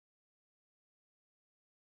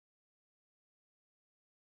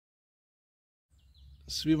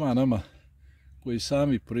svima nama koji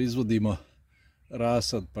sami proizvodimo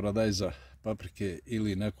rasad, paradajza, paprike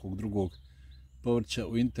ili nekog drugog povrća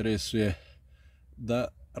u interesu je da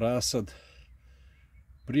rasad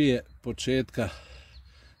prije početka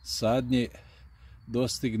sadnje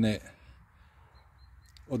dostigne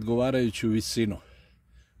odgovarajuću visinu.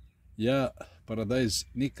 Ja paradajz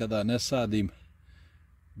nikada ne sadim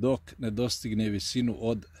dok ne dostigne visinu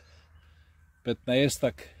od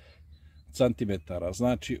 15 centimetara.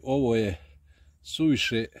 Znači ovo je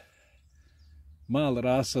suviše mal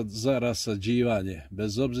rasad za rasađivanje,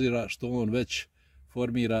 bez obzira što on već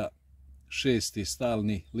formira 6.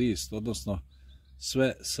 stalni list, odnosno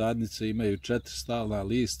sve sadnice imaju 4 stalna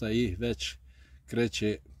lista i već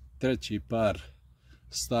kreće 3. par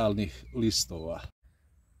stalnih listova.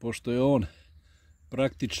 Pošto je on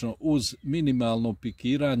praktično uz minimalno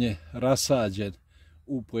pikiranje rasađen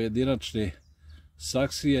u pojedinačne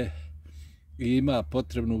saksije i ima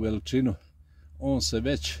potrebnu veličinu, on se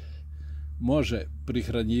već može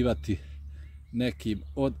prihranjivati nekim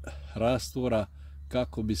od rastvora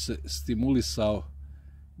kako bi se stimulisao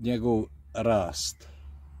njegov rast.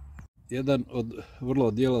 Jedan od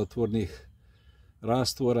vrlo djelotvornih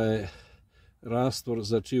rastvora je rastvor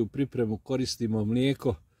za čiju pripremu koristimo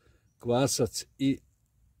mlijeko, kvasac i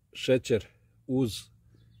šećer uz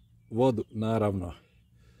vodu, naravno.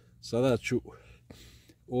 Sada ću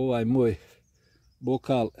ovaj moj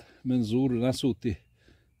bokal menzuru nasuti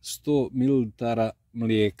 100 ml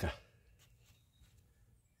mlijeka.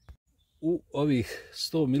 U ovih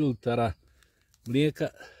 100 ml mlijeka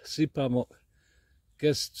sipamo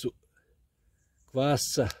kesicu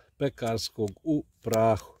kvasca pekarskog u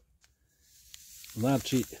prahu.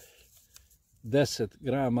 Znači 10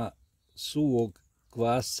 grama suvog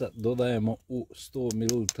kvasca dodajemo u 100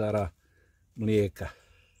 ml mlijeka.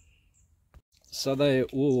 Sada je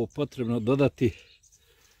u ovo potrebno dodati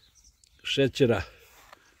šećera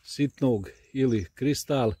sitnog ili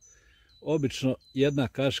kristal, obično 1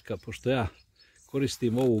 kašika, pošto ja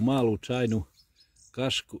koristim ovu malu čajnu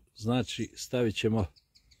kašiku, znači stavit ćemo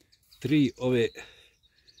 3 ove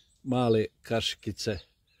male kašikice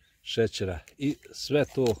šećera i sve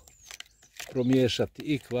to promiješati.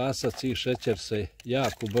 I kvasac i šećer se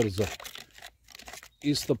jako brzo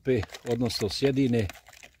istope, odnosno sjedine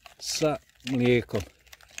sa mlijekom.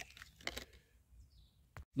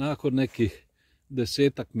 Nakon nekih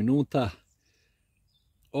 10 minuta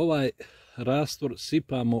ovaj rastvor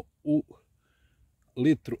sipamo u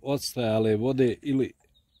litru odstajale vode ili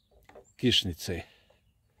kišnice.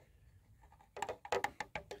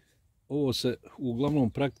 Ovo se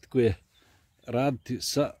uglavnom praktikuje raditi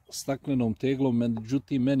sa staklenom teglom,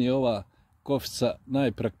 međutim meni je ova kofica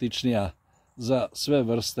najpraktičnija za sve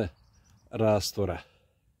vrste rastvora.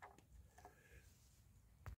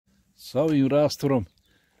 Sa ovim rastvorom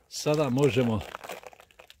sada možemo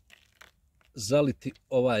zaliti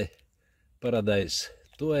ovaj paradajz.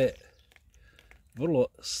 To je vrlo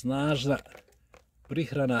snažna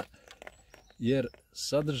prihrana jer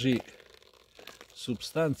sadrži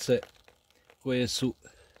supstance koje su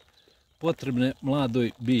potrebne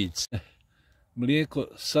mladoj biljci. Mlijeko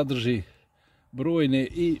sadrži brojne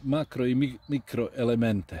i makro i mikro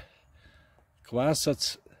elemente.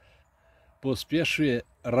 Kvasac pospješuje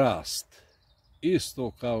rast,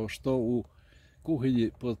 isto kao što u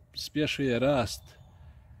kuhinji pospješuje rast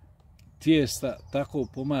tijesta, tako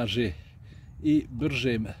pomaže i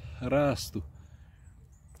bržem rastu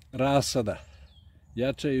rasada,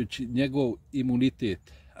 jačajući njegov imunitet.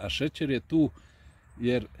 A šećer je tu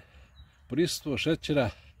jer prisustvo šećera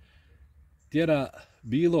tjera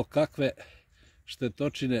bilo kakve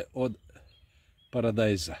štetočine od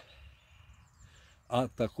paradajza. A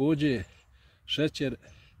također šećer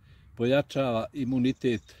pojačava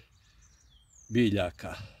imunitet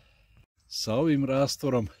biljaka. Sa ovim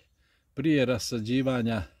rastvorom prije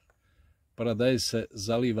rasađivanja paradajz se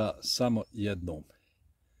zaliva samo jednom.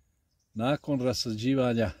 Nakon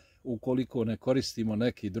rasađivanja, ukoliko ne koristimo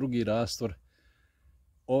neki drugi rastvor,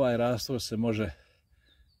 ovaj rastvor se može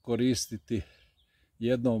koristiti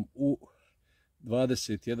jednom u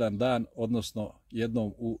 21 dan, odnosno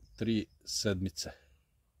jednom u 3 sedmice.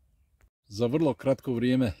 Za vrlo kratko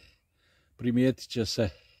vrijeme primijetit će se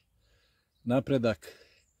napredak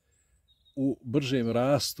u bržem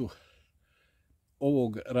rastu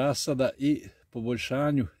ovog rasada i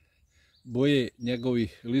poboljšanju boje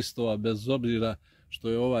njegovih listova, bez obzira što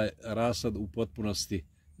je ovaj rasad u potpunosti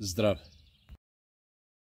zdrav.